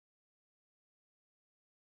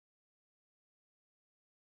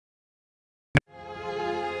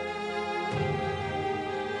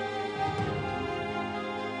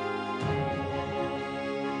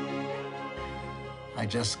I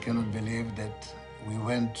just cannot believe that we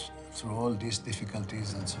went through all these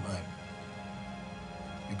difficulties and survived.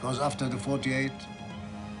 Because after the 48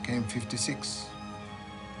 came 56,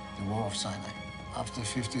 the War of Sinai. After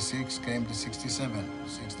 56 came the 67,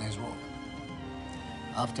 6 Days War.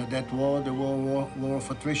 After that war, the war of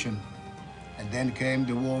attrition. And then came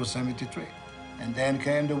the War of 73. And then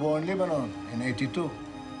came the war in Lebanon in 82.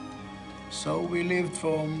 So we lived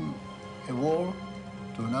from a war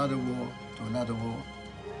to another war to another war.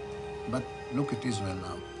 But look at Israel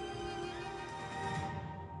now.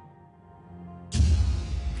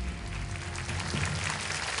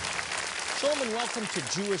 Shalom and welcome to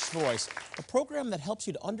Jewish Voice, a program that helps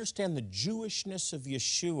you to understand the Jewishness of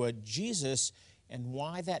Yeshua, Jesus, and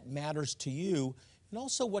why that matters to you, and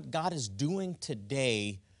also what God is doing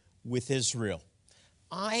today with Israel.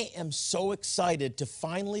 I am so excited to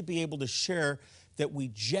finally be able to share that we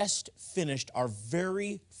just finished our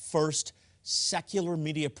very first secular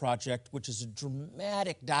media project, which is a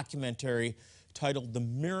dramatic documentary titled The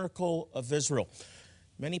Miracle of Israel.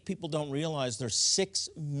 Many people don't realize there's 6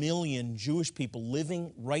 million Jewish people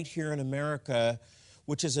living right here in America,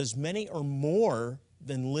 which is as many or more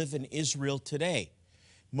than live in Israel today.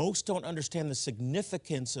 Most don't understand the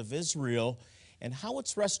significance of Israel and how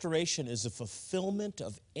its restoration is a fulfillment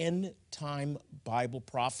of end-time Bible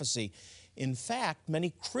prophecy. In fact,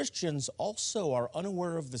 many Christians also are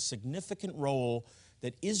unaware of the significant role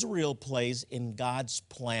that Israel plays in God's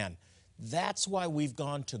plan. That's why we've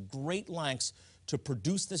gone to great lengths to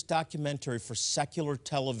produce this documentary for secular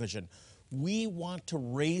television. We want to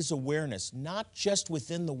raise awareness, not just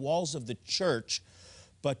within the walls of the church,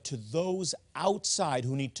 but to those outside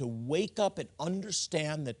who need to wake up and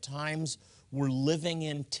understand the times we're living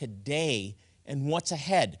in today and what's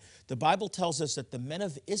ahead. The Bible tells us that the men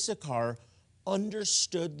of Issachar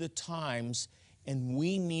understood the times, and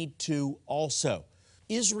we need to also.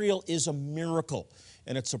 Israel is a miracle,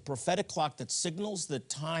 and it's a prophetic clock that signals the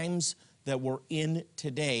times that we're in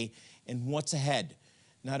today and what's ahead.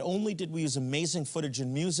 Not only did we use amazing footage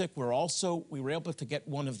and music, we were able to get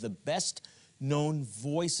one of the best known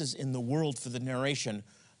voices in the world for the narration,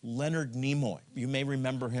 Leonard Nimoy. You may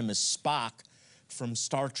remember him as Spock from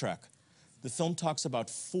Star Trek. The film talks about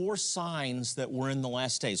 4 signs that we're in the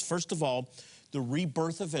last days. First of all, the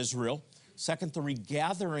rebirth of Israel. Second, the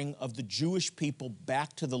regathering of the Jewish people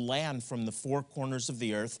back to the land from the 4 corners of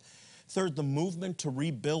the earth. Third, the movement to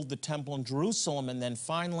rebuild the temple in Jerusalem. And then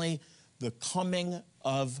finally, the coming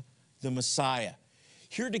of the Messiah.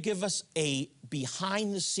 Here to give us a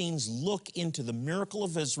behind-the-scenes look into the miracle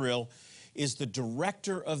of Israel is the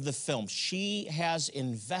director of the film. She has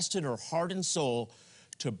invested her heart and soul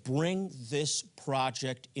to bring this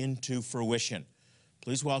project into fruition.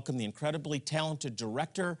 Please welcome the incredibly talented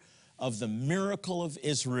director of The Miracle of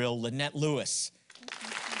Israel, Lynette Lewis.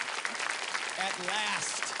 At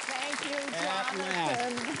last. Thank you,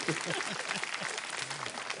 Jonathan.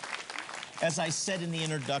 As I said in the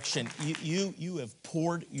introduction, you have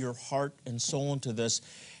poured your heart and soul into this.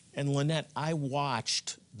 And Lynette, I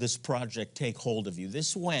watched this project take hold of you.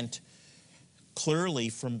 This went clearly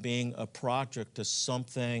from being a project to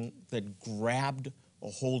something that grabbed a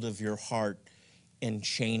hold of your heart and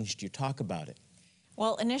changed you. Talk about it.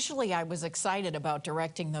 Well, initially I was excited about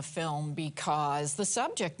directing the film because the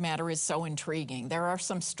subject matter is so intriguing. There are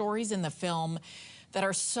some stories in the film that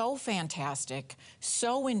are so fantastic,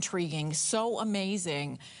 so intriguing, so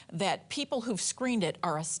amazing that people who've screened it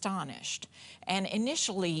are astonished. And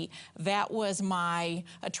initially, that was my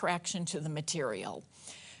attraction to the material.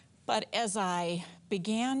 But as I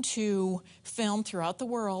began to film throughout the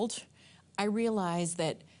world, I realized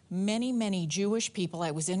that many, many Jewish people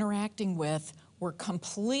I was interacting with were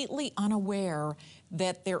completely unaware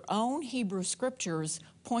that their own Hebrew scriptures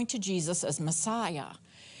point to Jesus as Messiah.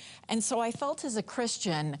 And so I felt as a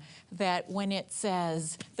Christian that when it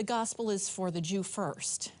says the gospel is for the Jew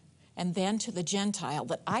first and then to the Gentile,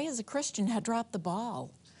 that I as a Christian had dropped the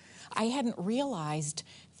ball. I hadn't realized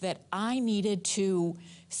that I needed to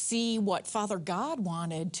see what Father God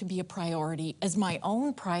wanted to be a priority as my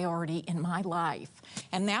own priority in my life.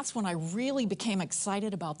 And that's when I really became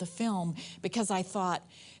excited about the film, because I thought,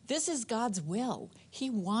 this is God's will. He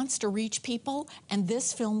wants to reach people, and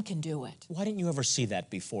this film can do it. Why didn't you ever see that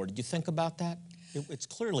before? Did you think about that? It's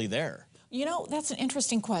clearly there. You know, that's an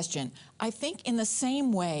interesting question. I think in the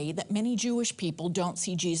same way that many Jewish people don't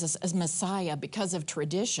see Jesus as Messiah because of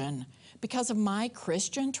tradition, because of my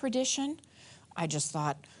Christian tradition, I just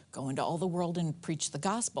thought, go into all the world and preach the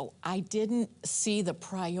gospel. I didn't see the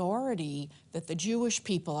priority that the Jewish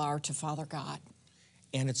people are to Father God.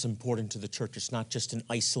 and it's important to the church. It's not just an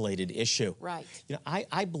isolated issue. Right. You know,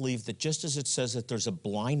 I believe that just as it says that there's a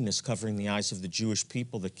blindness covering the eyes of the Jewish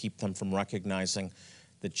people that keep them from recognizing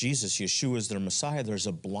that Jesus, Yeshua, is their Messiah, there's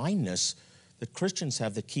a blindness that Christians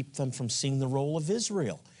have that keep them from seeing the role of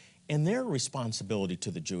Israel and their responsibility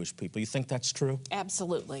to the Jewish people. You think that's true?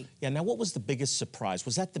 Absolutely. Yeah, now what was the biggest surprise?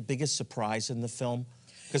 Was that the biggest surprise in the film?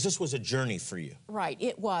 Because this was a journey for you. Right,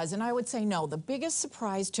 it was. And I would say no. The biggest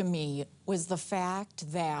surprise to me was the fact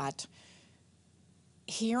that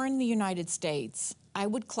here in the United States, I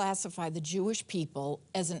would classify the Jewish people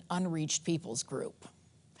as an unreached peoples group.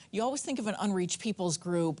 You always think of an unreached peoples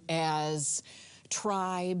group as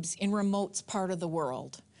tribes in remote part of the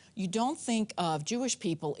world. You don't think of Jewish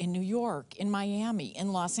people in New York, in Miami,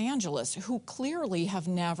 in Los Angeles, who clearly have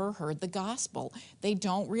never heard the gospel. They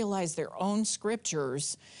don't realize their own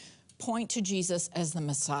scriptures point to Jesus as the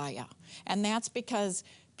Messiah. And that's because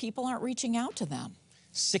people aren't reaching out to them.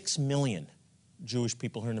 6 million Jewish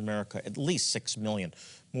people here in America, at least 6 million,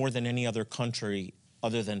 more than any other country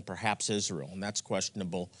other than perhaps Israel, and that's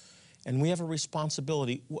questionable. And we have a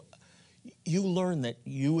responsibility. You learn that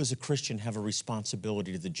you as a Christian have a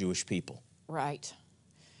responsibility to the Jewish people. Right,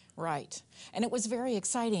 right. And it was very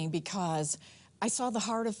exciting because I saw the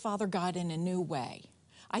heart of Father God in a new way.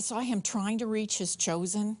 I saw him trying to reach his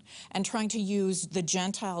chosen and trying to use the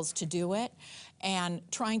Gentiles to do it and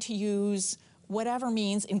trying to use whatever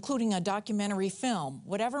means, including a documentary film,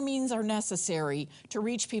 whatever means are necessary to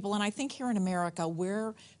reach people. And I think here in America,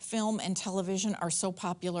 where film and television are so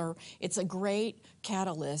popular, it's a great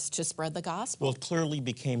catalyst to spread the gospel. Well, it clearly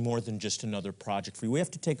became more than just another project for you. We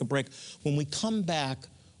have to take a break. When we come back,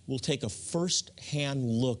 we'll take a first-hand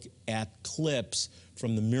look at clips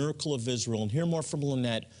from the Miracle of Israel and hear more from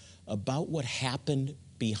Lynette about what happened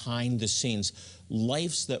behind the scenes,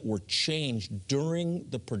 lives that were changed during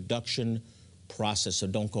the production process, so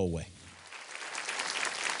don't go away.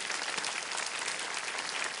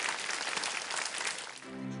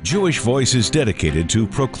 Jewish Voice is dedicated to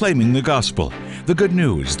proclaiming the gospel, the good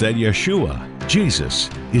news that Yeshua, Jesus,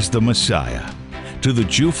 is the Messiah, to the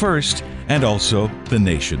Jew first and also the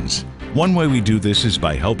nations. One way we do this is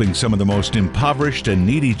by helping some of the most impoverished and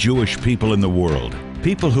needy Jewish people in the world,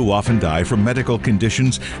 people who often die from medical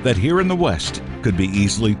conditions that here in the West could be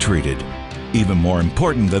easily treated. Even more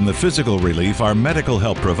important than the physical relief our medical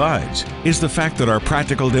help provides is the fact that our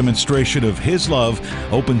practical demonstration of His love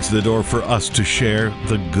opens the door for us to share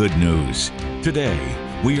the good news. Today,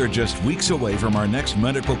 we are just weeks away from our next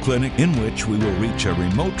medical clinic in which we will reach a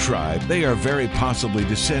remote tribe. They are very possibly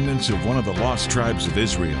descendants of one of the lost tribes of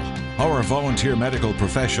Israel. Our volunteer medical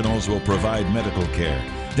professionals will provide medical care,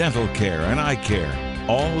 dental care, and eye care,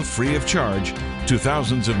 all free of charge to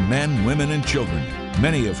thousands of men, women, and children,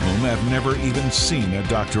 many of whom have never even seen a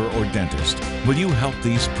doctor or dentist. Will you help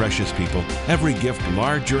these precious people? Every gift,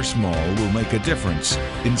 large or small, will make a difference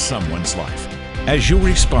in someone's life. As you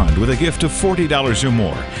respond with a gift of $40 or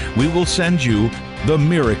more, we will send you The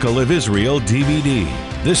Miracle of Israel DVD.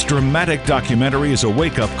 This dramatic documentary is a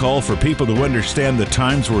wake-up call for people to understand the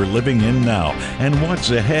times we're living in now and what's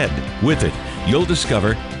ahead. With it, you'll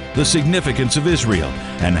discover the significance of Israel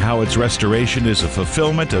and how its restoration is a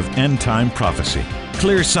fulfillment of end-time prophecy.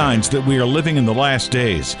 Clear signs that we are living in the last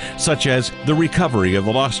days, such as the recovery of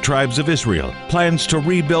the lost tribes of Israel, plans to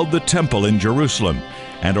rebuild the temple in Jerusalem,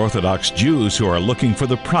 and Orthodox Jews who are looking for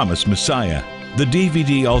the promised Messiah. The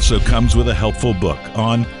DVD also comes with a helpful book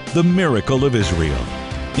on the Miracle of Israel.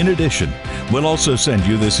 In addition, we'll also send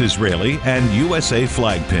you this Israeli and USA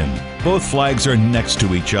flag pin. Both flags are next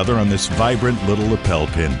to each other on this vibrant little lapel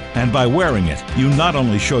pin, and by wearing it, you not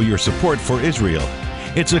only show your support for Israel,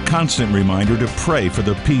 it's a constant reminder to pray for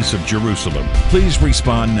the peace of Jerusalem. Please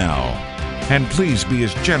respond now, and please be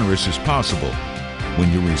as generous as possible.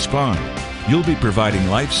 When you respond, you'll be providing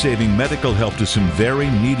life-saving medical help to some very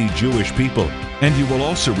needy Jewish people, and you will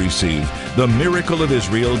also receive the Miracle of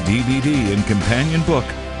Israel DVD and companion book,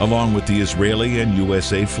 along with the Israeli and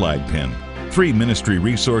USA flag pin. 3 ministry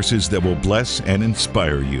resources that will bless and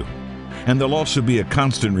inspire you. And there'll also be a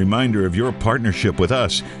constant reminder of your partnership with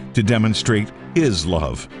us to demonstrate His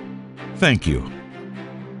love. Thank you.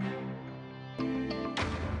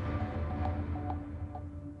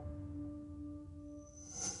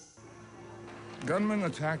 Gunmen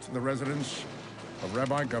attacked the residence of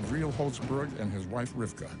Rabbi Gabriel Holzberg and his wife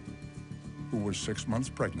Rivka, who was 6 months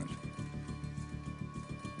pregnant.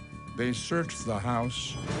 They searched the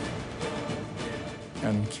house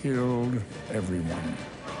and killed everyone.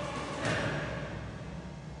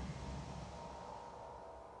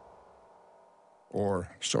 Or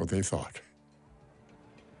so they thought.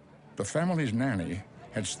 The family's nanny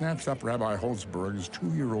had snatched up Rabbi Holzberg's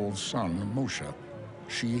 2-year-old son, Moshe.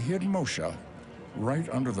 She hid Moshe right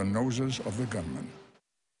under the noses of the gunmen.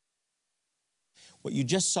 What you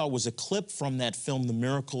just saw was a clip from that film, The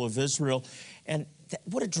Miracle of Israel, and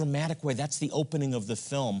what a dramatic way. That's the opening of the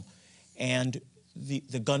film, and the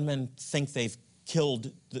gunmen think they've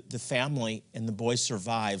killed the family, and the boy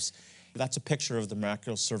survives. That's a picture of the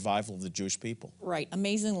miraculous survival of the Jewish people. Right.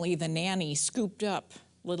 Amazingly, the nanny scooped up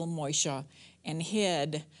little Moshe and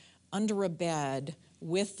hid under a bed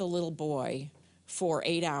with the little boy for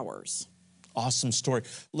 8 hours. Awesome story.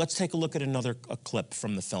 Let's take a look at another clip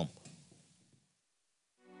from the film.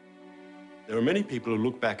 There are many people who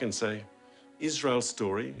look back and say, Israel's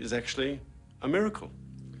story is actually a miracle.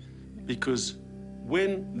 Because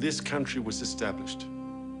when this country was established,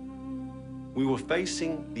 we were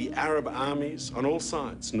facing the Arab armies on all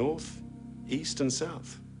sides, north, east, and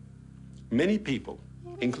south. Many people,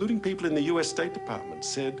 including people in the US State Department,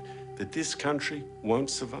 said that this country won't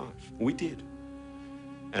survive. We did.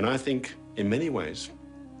 And I think, in many ways,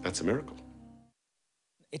 that's a miracle.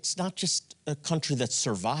 It's not just a country that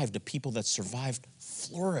survived, a people that survived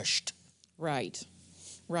flourished. Right,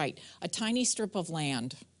 right. A tiny strip of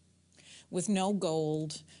land with no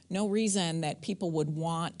gold, no reason that people would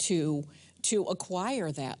want to acquire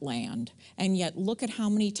that land. And yet look at how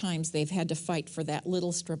many times they've had to fight for that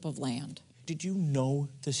little strip of land. Did you know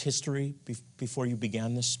this history before you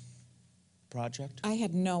began this project? I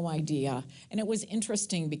had no idea. And it was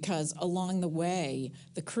interesting because along the way,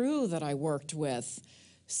 the crew that I worked with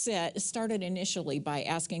started initially by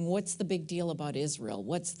asking, what's the big deal about Israel?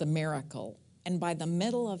 What's the miracle? And by the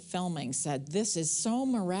middle of filming said, this is so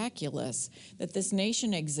miraculous that this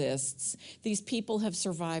nation exists. These people have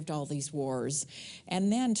survived all these wars. And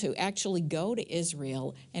then to actually go to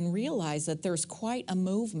Israel and realize that there's quite a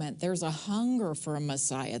movement. There's a hunger for a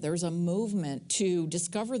Messiah. There's a movement to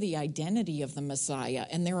discover the identity of the Messiah.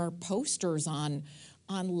 And there are posters on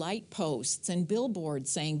light posts and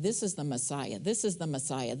billboards saying, this is the Messiah, this is the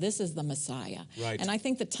Messiah, this is the Messiah. Right. And I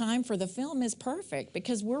think the time for the film is perfect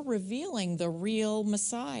because we're revealing the real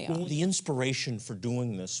Messiah. Well, the inspiration for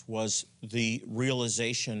doing this was the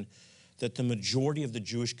realization that the majority of the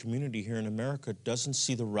Jewish community here in America doesn't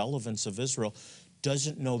see the relevance of Israel,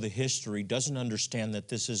 doesn't know the history, doesn't understand that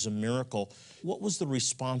this is a miracle. What was the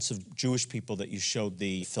response of Jewish people that you showed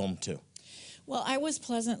the film to? Well, I was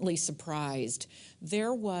pleasantly surprised.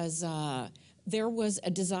 There was a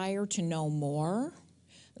desire to know more.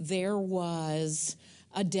 There was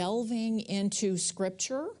a delving into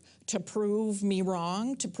Scripture to prove me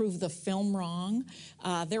wrong, to prove the film wrong.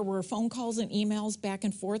 There were phone calls and emails back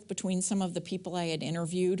and forth between some of the people I had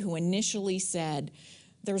interviewed who initially said,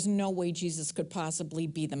 there's no way Jesus could possibly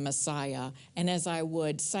be the Messiah. And as I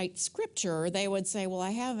would cite Scripture, they would say, well,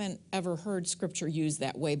 I haven't ever heard Scripture used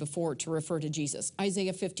that way before to refer to Jesus.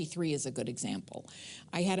 Isaiah 53 is a good example.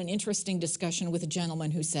 I had an interesting discussion with a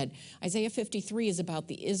gentleman who said, Isaiah 53 is about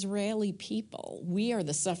the Israeli people. We are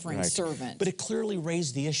the suffering servant. But it clearly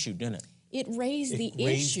raised the issue, didn't it? It raised the issue. It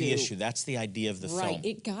raised the issue. That's the idea of the film. Right.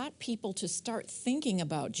 It got people to start thinking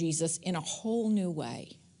about Jesus in a whole new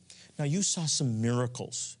way. Now, you saw some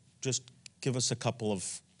miracles. Just give us a couple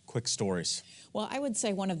of quick stories. Well, I would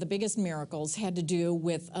say one of the biggest miracles had to do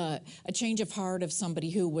with a change of heart of somebody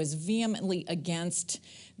who was vehemently against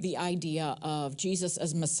the idea of Jesus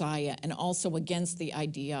as Messiah and also against the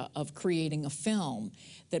idea of creating a film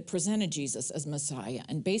that presented Jesus as Messiah.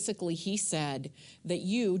 And basically he said that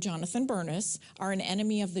you, Jonathan Bernis, are an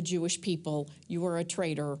enemy of the Jewish people, you are a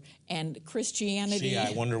traitor, and Christianity... Gee,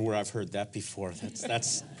 I wonder where I've heard that before.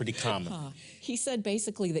 That's pretty common. He said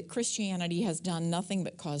basically that Christianity has done nothing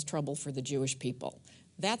but cause trouble for the Jewish people.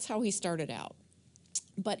 That's how he started out.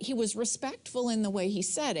 But he was respectful in the way he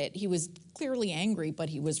said it. He was clearly angry, but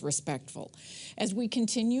he was respectful. As we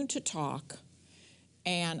continued to talk,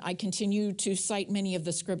 and I continued to cite many of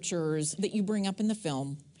the scriptures that you bring up in the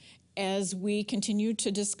film, as we continued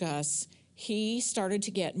to discuss, he started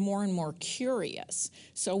to get more and more curious.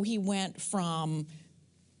 So he went from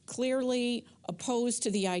clearly opposed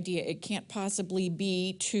to the idea it can't possibly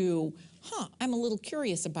be to, I'm a little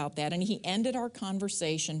curious about that. And he ended our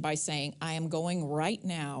conversation by saying, I am going right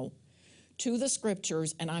now to the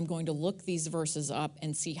scriptures and I'm going to look these verses up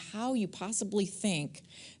and see how you possibly think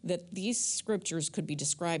that these scriptures could be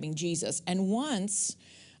describing Jesus. And once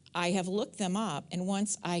I have looked them up and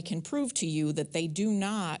once I can prove to you that they do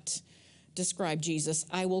not describe Jesus,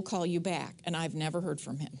 I will call you back. And I've never heard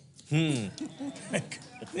from him.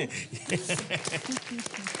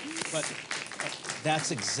 But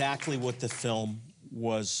that's exactly what the film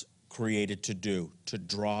was created to do, to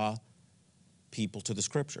draw people to the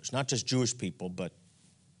scriptures. Not just Jewish people, but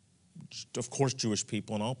of course, Jewish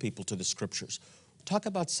people and all people to the Scriptures. Talk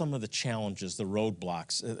about some of the challenges, the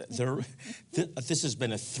roadblocks. This has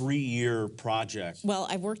been a 3-year project. Well,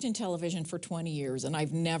 I've worked in television for 20 years, and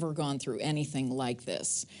I've never gone through anything like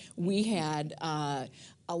this. We had a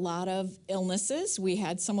lot of illnesses. We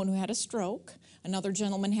had someone who had a stroke. Another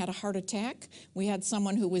gentleman had a heart attack. We had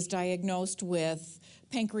someone who was diagnosed with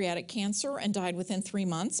pancreatic cancer and died within 3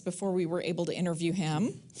 months before we were able to interview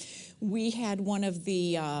him. We had one of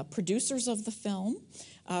the producers of the film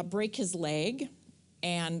break his leg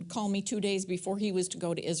and call me 2 days before he was to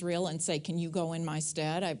go to Israel and say, can you go in my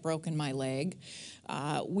stead? I've broken my leg.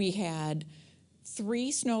 We had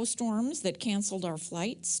 3 snowstorms that canceled our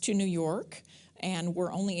flights to New York, and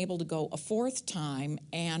we're only able to go a 4th time.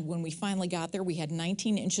 And when we finally got there, we had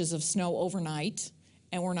 19 inches of snow overnight,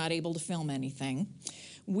 and we're not able to film anything.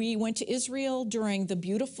 We went to Israel during the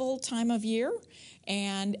beautiful time of year,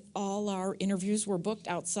 and all our interviews were booked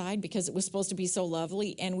outside because it was supposed to be so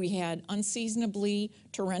lovely, and we had unseasonably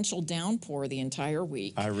torrential downpour the entire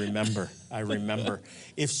week. I remember.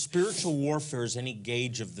 If spiritual warfare is any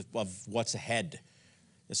gauge of what's ahead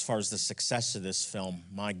as far as the success of this film,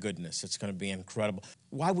 my goodness, it's going to be incredible.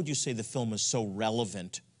 Why would you say the film is so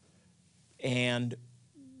relevant, and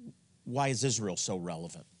why is Israel so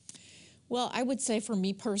relevant? Well, I would say for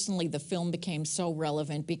me personally, the film became so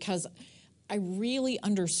relevant because I really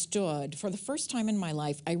understood, for the first time in my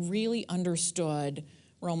life, I really understood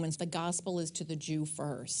Romans, the gospel is to the Jew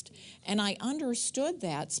first. And I understood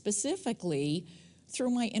that specifically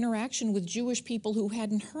through my interaction with Jewish people who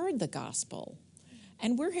hadn't heard the gospel.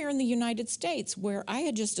 And we're here in the United States where I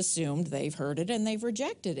had just assumed they've heard it and they've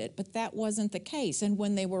rejected it, but that wasn't the case. And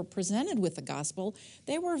when they were presented with the gospel,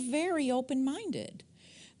 they were very open-minded.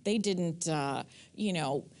 They didn't,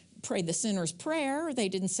 pray the sinner's prayer. They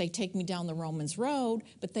didn't say, take me down the Romans road,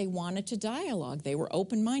 but they wanted to dialogue. They were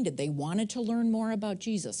open-minded. They wanted to learn more about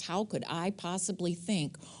Jesus. How could I possibly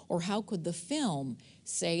think, or how could the film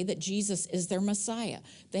say that Jesus is their Messiah?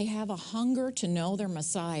 They have a hunger to know their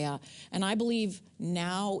Messiah, and I believe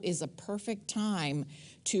now is a perfect time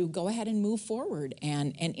to go ahead and move forward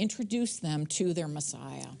and introduce them to their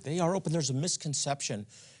Messiah. They are open. There's a misconception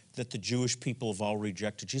that the Jewish people have all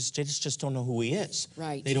rejected Jesus. They just don't know who he is.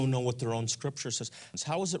 Right. They don't know what their own scripture says.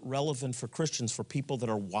 How is it relevant for Christians, for people that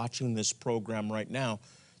are watching this program right now?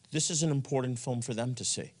 This is an important film for them to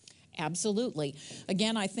see. Absolutely.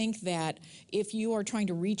 Again, I think that if you are trying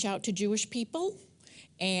to reach out to Jewish people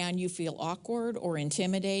and you feel awkward or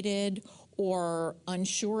intimidated or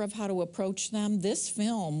unsure of how to approach them, this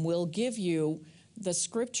film will give you the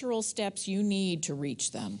scriptural steps you need to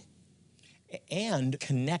reach them. And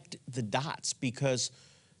connect the dots, because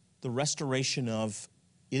the restoration of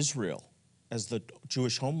Israel as the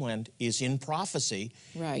Jewish homeland is in prophecy.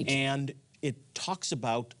 Right. And it talks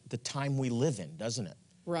about the time we live in, doesn't it?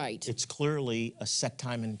 Right. It's clearly a set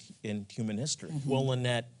time in human history. Mm-hmm. Well,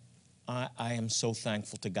 Lynette, I am so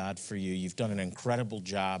thankful to God for you. You've done an incredible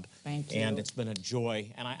job. Thank you. And it's been a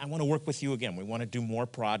joy. And I want to work with you again. We want to do more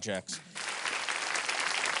projects.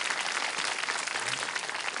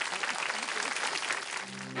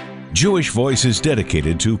 Jewish Voice is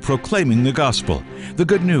dedicated to proclaiming the gospel, the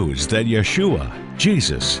good news that Yeshua,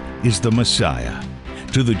 Jesus, is the Messiah,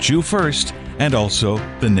 to the Jew first and also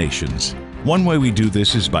the nations. One way we do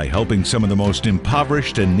this is by helping some of the most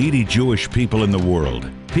impoverished and needy Jewish people in the world,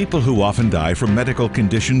 people who often die from medical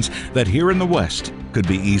conditions that here in the West could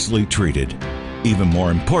be easily treated. Even more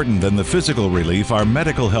important than the physical relief our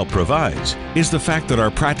medical help provides is the fact that our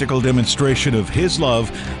practical demonstration of His love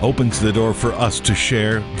opens the door for us to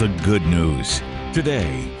share the good news.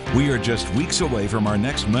 Today, we are just weeks away from our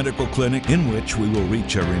next medical clinic in which we will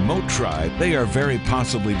reach a remote tribe. They are very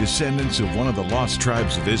possibly descendants of one of the lost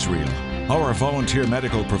tribes of Israel. Our volunteer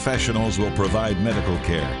medical professionals will provide medical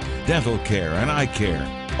care, dental care, and eye care,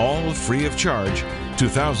 all free of charge, to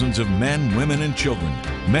thousands of men, women, and children,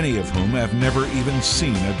 many of whom have never even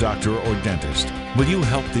seen a doctor or dentist. Will you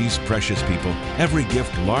help these precious people? Every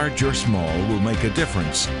gift, large or small, will make a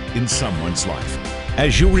difference in someone's life.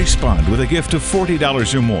 As you respond with a gift of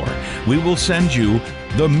 $40 or more, we will send you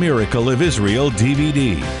The Miracle of Israel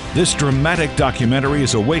DVD. This dramatic documentary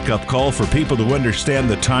is a wake-up call for people to understand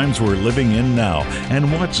the times we're living in now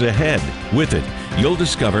and what's ahead. With it, you'll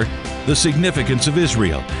discover the significance of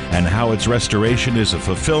Israel and how its restoration is a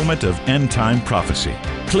fulfillment of end-time prophecy.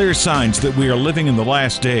 Clear signs that we are living in the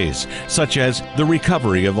last days, such as the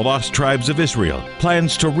recovery of the lost tribes of Israel,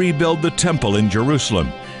 plans to rebuild the temple in Jerusalem,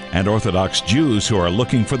 and Orthodox Jews who are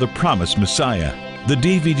looking for the promised Messiah. The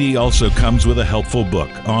DVD also comes with a helpful book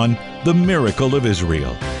on the Miracle of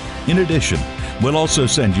Israel. In addition, We'll also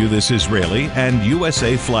send you this Israeli and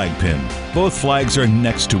USA flag pin. Both flags are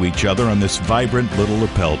next to each other on this vibrant little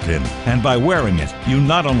lapel pin. And by wearing it, you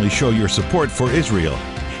not only show your support for Israel,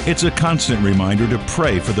 it's a constant reminder to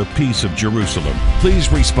pray for the peace of Jerusalem.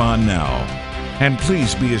 Please respond now. And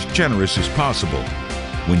please be as generous as possible.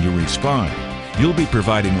 When you respond, you'll be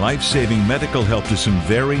providing life-saving medical help to some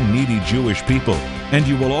very needy Jewish people. And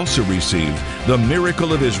you will also receive the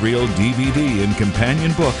Miracle of Israel DVD and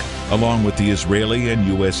companion book, along with the Israeli and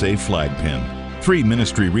USA flag pin. 3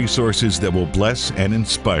 ministry resources that will bless and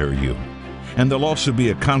inspire you. And there'll also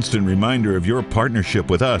be a constant reminder of your partnership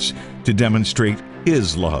with us to demonstrate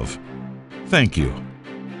His love. Thank you.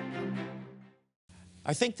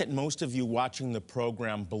 I think that most of you watching the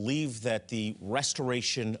program believe that the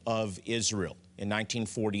restoration of Israel in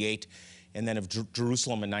 1948 and then of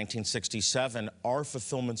Jerusalem in 1967 are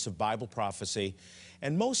fulfillments of Bible prophecy.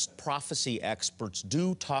 And most prophecy experts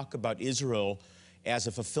do talk about Israel as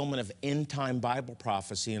a fulfillment of end-time Bible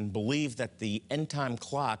prophecy and believe that the end-time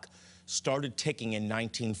clock started ticking in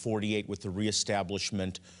 1948 with the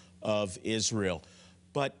reestablishment of Israel.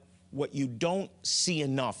 But what you don't see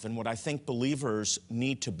enough, and what I think believers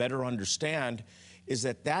need to better understand, is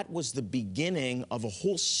that that was the beginning of a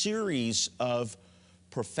whole series of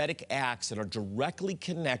prophetic acts that are directly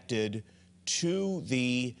connected to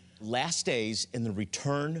the last days and the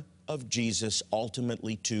return of Jesus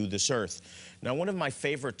ultimately to this earth. Now, one of my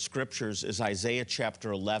favorite scriptures is Isaiah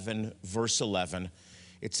chapter 11, verse 11.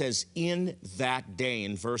 It says, in that day,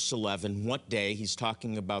 in verse 11, what day? He's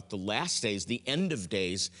talking about the last days, the end of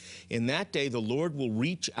days. In that day, the Lord will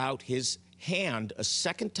reach out His hand a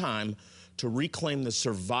second time to reclaim the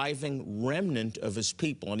surviving remnant of His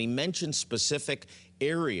people. And He mentions specific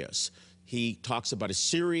areas. He talks about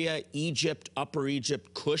Assyria, Egypt, Upper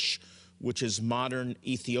Egypt, Cush, which is modern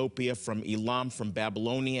Ethiopia, from Elam, from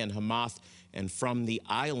Babylonia and Hamath, and from the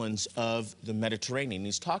islands of the Mediterranean.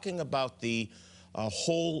 He's talking about the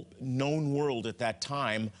whole known world at that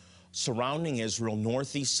time surrounding Israel,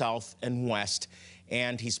 north, east, south, and west.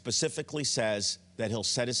 And he specifically says that He'll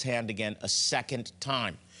set His hand again a second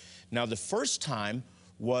time. Now, the first time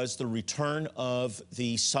was the return of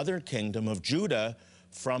the southern kingdom of Judah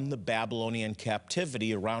from the Babylonian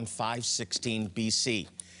captivity around 516 BC.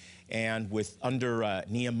 And under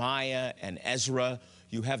Nehemiah and Ezra,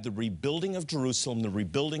 you have the rebuilding of Jerusalem, the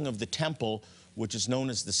rebuilding of the temple, which is known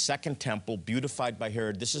as the Second Temple, beautified by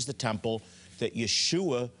Herod. This is the temple that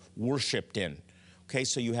Yeshua worshiped in. Okay,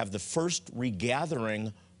 so you have the first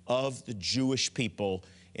regathering of the Jewish people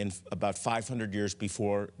in about 500 years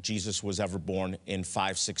before Jesus was ever born in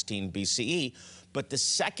 516 BCE. But the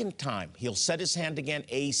second time, He'll set His hand again,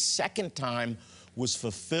 a second time, was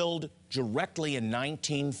fulfilled directly in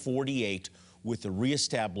 1948 with the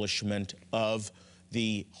reestablishment of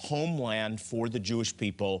the homeland for the Jewish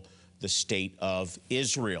people, the state of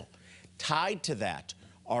Israel. Tied to that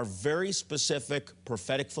are very specific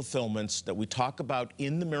prophetic fulfillments that we talk about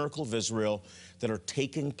in the Miracle of Israel that are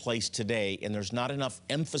taking place today, and there's not enough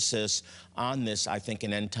emphasis on this, I think,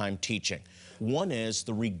 in end-time teaching. One is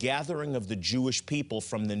the regathering of the Jewish people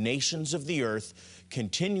from the nations of the earth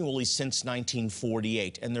continually since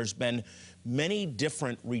 1948, and there's been many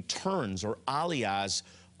different returns or aliyahs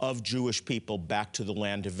of Jewish people back to the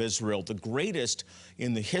land of Israel. The greatest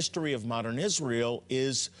in the history of modern Israel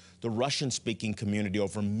is the Russian-speaking community.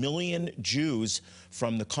 Over 1 million Jews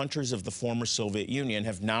from the countries of the former Soviet Union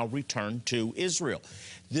have now returned to Israel.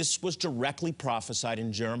 This was directly prophesied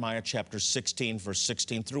in Jeremiah chapter 16, verse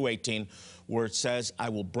 16 through 18, where it says, I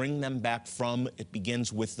will bring them back from, it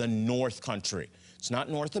begins with the North Country. It's not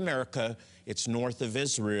North America, it's north of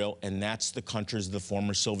Israel, and that's the countries of the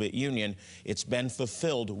former Soviet Union. It's been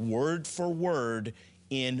fulfilled word for word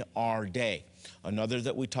in our day. Another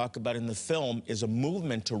that we talk about in the film is a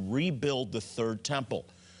movement to rebuild the third temple.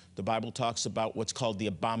 The Bible talks about what's called the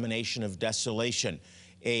abomination of desolation,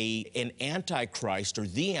 an antichrist or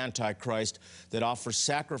the antichrist that offers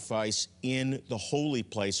sacrifice in the holy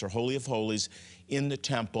place or holy of holies in the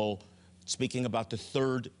temple, speaking about the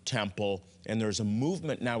third temple. And there's a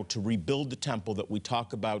movement now to rebuild the temple that we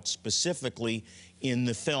talk about specifically in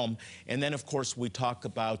the film. And then, of course, we talk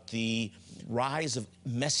about the rise of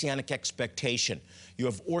messianic expectation. You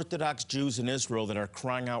have Orthodox Jews in Israel that are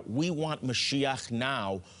crying out, we want Mashiach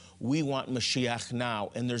now. We want Mashiach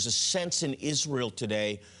now. And there's a sense in Israel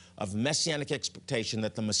today of messianic expectation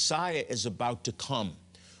that the Messiah is about to come.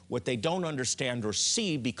 What they don't understand or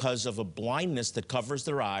see because of a blindness that covers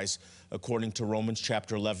their eyes, according to Romans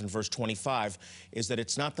chapter 11, verse 25, is that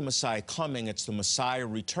it's not the Messiah coming, it's the Messiah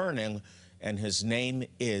returning, and His name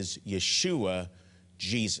is Yeshua,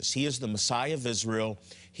 Jesus. He is the Messiah of Israel.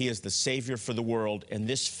 He is the Savior for the world. And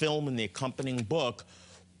this film and the accompanying book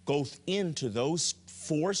goes into those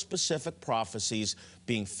 4 specific prophecies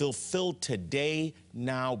being fulfilled today,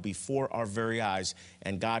 now, before our very eyes.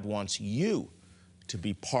 And God wants you to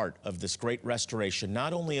be part of this great restoration,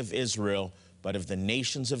 not only of Israel, but of the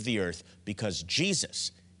nations of the earth, because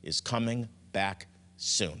Jesus is coming back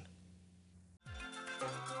soon.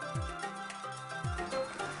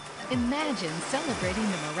 Imagine celebrating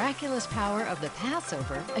the miraculous power of the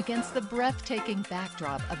Passover against the breathtaking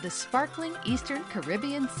backdrop of the sparkling Eastern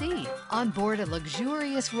Caribbean Sea on board a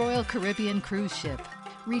luxurious Royal Caribbean cruise ship.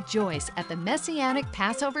 Rejoice at the Messianic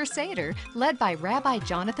Passover Seder led by Rabbi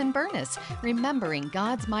Jonathan Bernis, remembering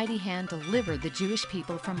God's mighty hand delivered the Jewish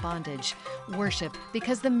people from bondage. Worship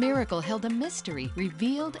because the miracle held a mystery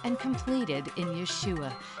revealed and completed in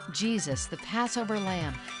Yeshua, Jesus, the Passover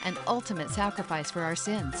Lamb, an ultimate sacrifice for our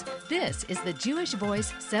sins. This is the Jewish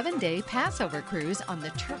Voice 7-day Passover cruise on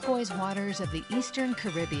the turquoise waters of the Eastern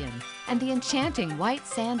Caribbean and the enchanting white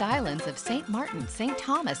sand islands of St. Martin, St.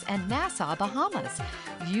 Thomas, and Nassau, Bahamas.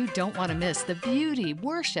 You don't want to miss the beauty,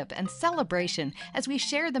 worship, and celebration as we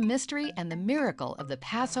share the mystery and the miracle of the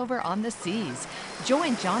Passover on the seas.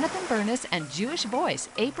 Join Jonathan Bernis and Jewish Voice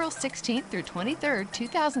April 16th through 23rd,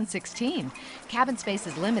 2016. Cabin space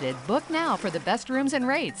is limited. Book now for the best rooms and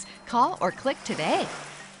rates. Call or click today.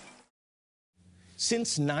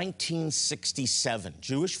 Since 1967,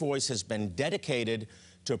 Jewish Voice has been dedicated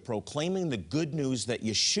to proclaiming the good news that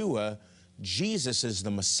Yeshua, Jesus, is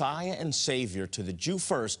the Messiah and Savior to the Jew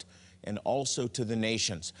first and also to the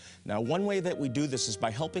nations. Now, one way that we do this is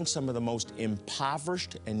by helping some of the most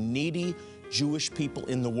impoverished and needy Jewish people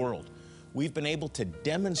in the world. We've been able to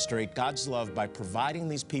demonstrate God's love by providing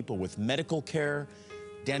these people with medical care,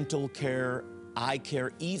 dental care, eye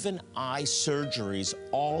care, even eye surgeries,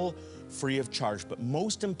 all free of charge. But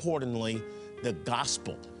most importantly, the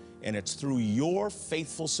gospel. And it's through your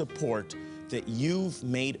faithful support that you've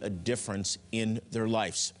made a difference in their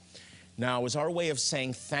lives. Now, as our way of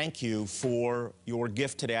saying thank you for your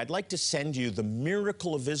gift today, I'd like to send you the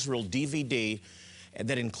Miracle of Israel DVD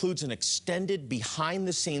that includes an extended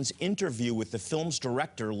behind-the-scenes interview with the film's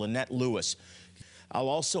director, Lynette Lewis. I'll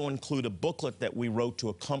also include a booklet that we wrote to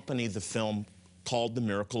accompany the film called The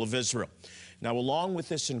Miracle of Israel. Now, along with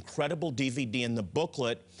this incredible DVD and the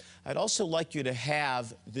booklet, I'd also like you to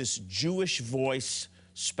have this Jewish Voice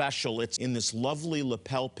special. It's in this lovely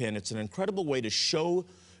lapel pin. It's an incredible way to show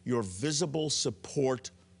your visible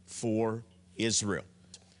support for Israel.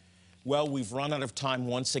 Well, we've run out of time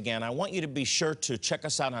once again. I want you to be sure to check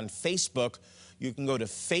us out on Facebook. You can go to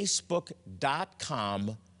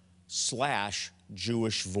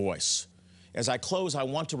facebook.com/Jewish Voice. As I close, I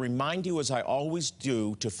want to remind you, as I always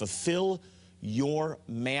do, to fulfill your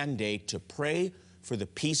mandate to pray for the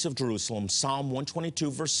peace of Jerusalem. Psalm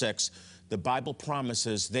 122, verse 6, the Bible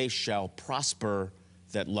promises, they shall prosper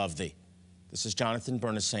that love thee. This is Jonathan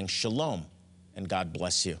Bernis saying shalom, and God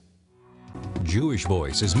bless you. Jewish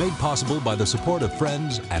Voice is made possible by the support of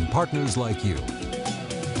friends and partners like you.